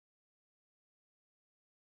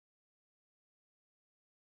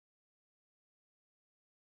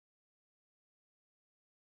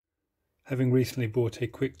Having recently bought a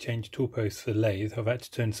quick change tool post for the lathe, I've had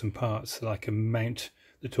to turn some parts so that I can mount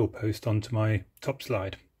the tool post onto my top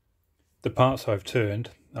slide. The parts I've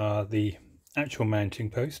turned are the actual mounting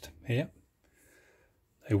post here,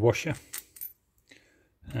 a washer,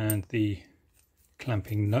 and the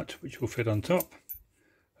clamping nut which will fit on top,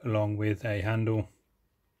 along with a handle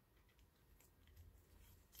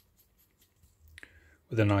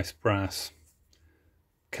with a nice brass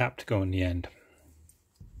cap to go on the end.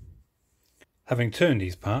 Having turned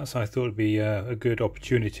these parts, I thought it would be a good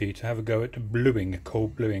opportunity to have a go at bluing,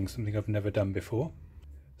 cold bluing, something I've never done before.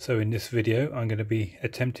 So in this video I'm going to be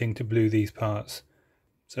attempting to blue these parts,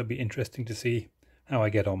 so it'll be interesting to see how I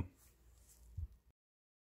get on.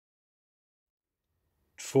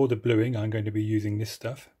 For the bluing I'm going to be using this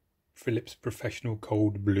stuff, Phillips Professional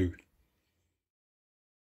Cold Blue.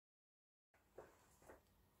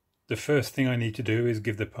 The first thing I need to do is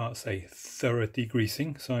give the parts a thorough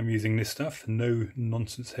degreasing, so I'm using this stuff, no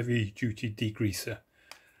nonsense heavy duty degreaser.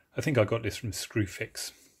 I think I got this from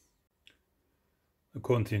Screwfix.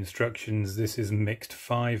 According to instructions, this is mixed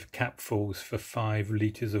 5 capfuls for 5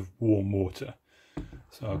 litres of warm water.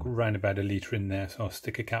 So I've got around about a litre in there, so I'll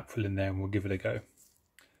stick a capful in there and we'll give it a go.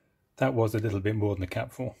 That was a little bit more than a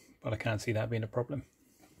capful, but I can't see that being a problem.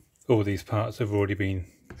 All these parts have already been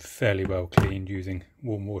fairly well cleaned using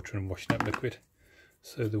warm water and washing up liquid,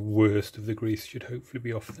 so the worst of the grease should hopefully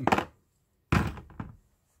be off them.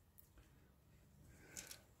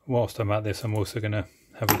 Whilst I'm at this, I'm also going to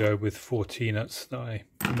have a go with 4 T-nuts that I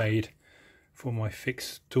made for my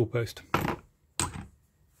fixed tool post.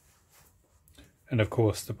 And of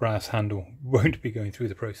course the brass handle won't be going through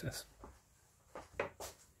the process.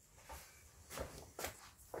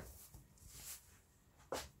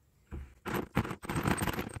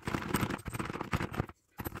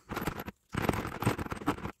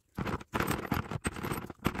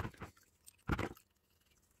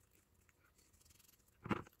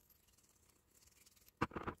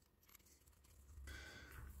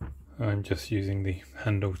 I'm just using the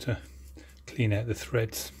handle to clean out the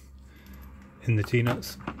threads in the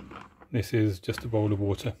T-nuts. This is just a bowl of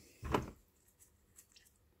water.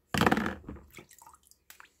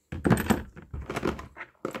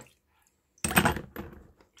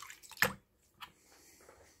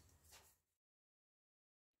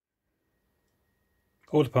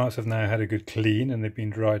 All the parts have now had a good clean and they've been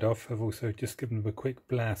dried off. I've also just given them a quick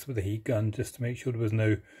blast with a heat gun just to make sure there was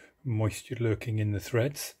no moisture lurking in the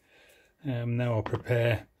threads. Now I'll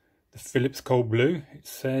prepare the Phillips Cold Blue. It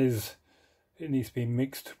says it needs to be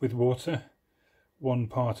mixed with water, 1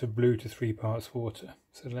 part of blue to 3 parts water.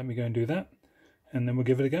 So let me go and do that and then we'll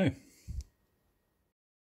give it a go.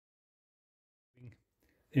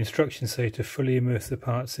 The instructions say to fully immerse the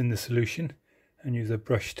parts in the solution and use a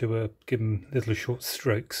brush to give them little short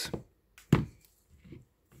strokes.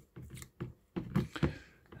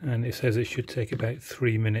 And it says it should take about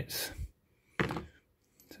 3 minutes.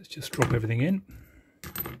 Let's just drop everything in.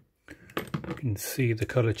 You can see the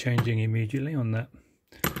colour changing immediately on that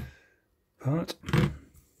part.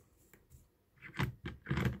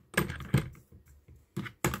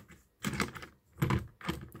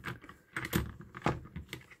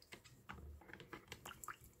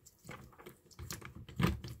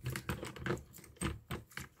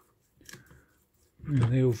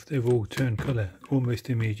 And they've all turned colour almost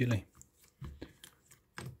immediately.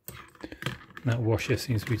 That washer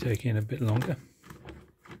seems to be taking a bit longer.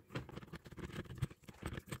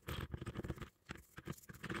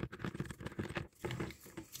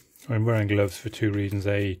 I'm wearing gloves for 2 reasons: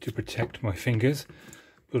 A, to protect my fingers,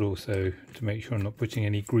 but also to make sure I'm not putting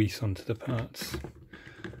any grease onto the parts.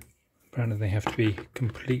 Apparently they have to be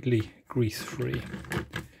completely grease free.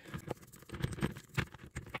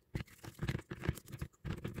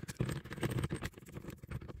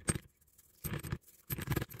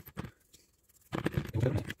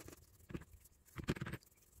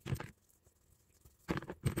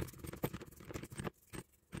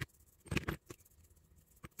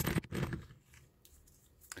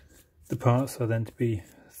 The parts are then to be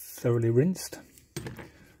thoroughly rinsed,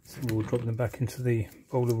 so we'll drop them back into the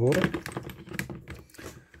bowl of water.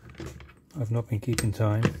 I've not been keeping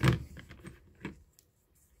time.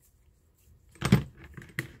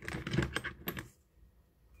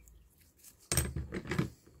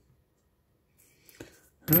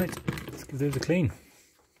 Alright, let's give those a clean.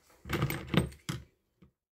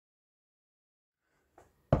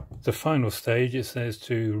 The final stage, it says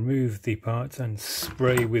to remove the parts and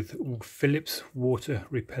spray with Phillips water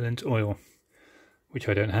repellent oil, which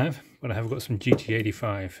I don't have, but I have got some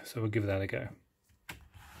GT85, so we'll give that a go.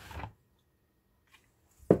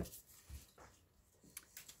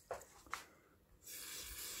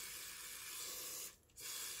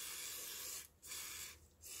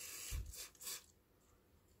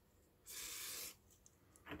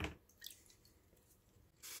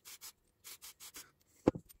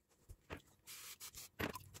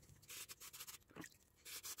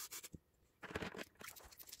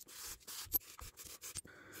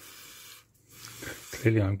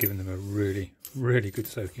 Clearly I'm giving them a really good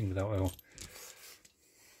soaking with that oil.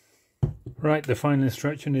 Right, the final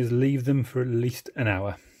instruction is leave them for at least an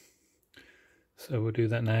hour. So we'll do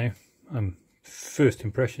that now. First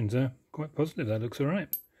impressions are quite positive, that looks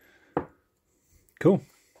alright. Cool.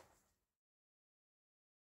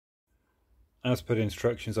 As per the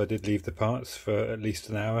instructions, I did leave the parts for at least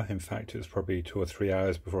an hour. In fact, it was probably 2 or 3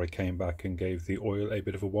 hours before I came back and gave the oil a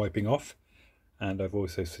bit of a wiping off. And I've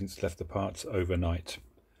also since left the parts overnight.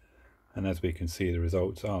 And as we can see, the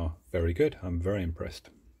results are very good. I'm very impressed.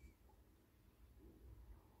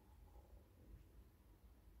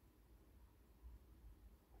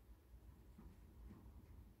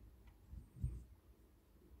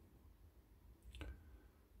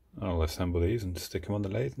 I'll assemble these and stick them on the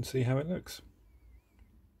lathe and see how it looks.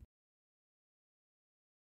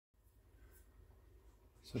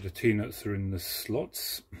 So the T-nuts are in the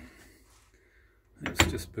slots.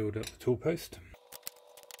 Let's just build up the tool post.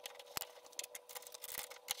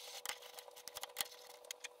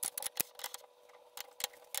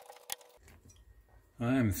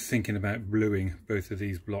 I am thinking about bluing both of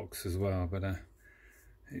these blocks as well, but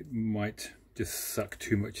it might just suck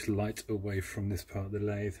too much light away from this part of the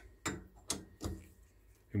lathe.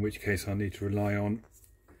 In which case I'll need to rely on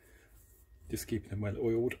just keeping them well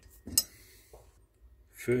oiled.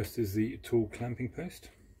 First is the tool clamping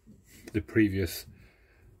post. The previous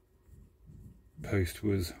post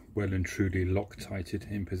was well and truly Loctited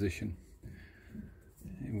in position.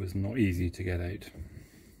 It was not easy to get out.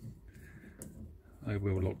 I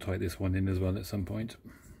will Loctite this one in as well at some point.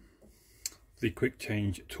 The quick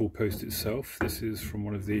change tool post itself, this is from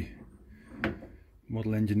one of the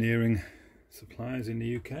model engineering suppliers in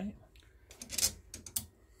the UK.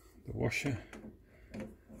 The washer,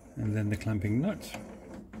 and then the clamping nut,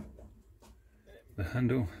 the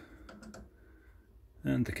handle,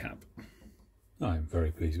 and the cap. I'm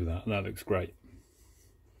very pleased with that. That looks great.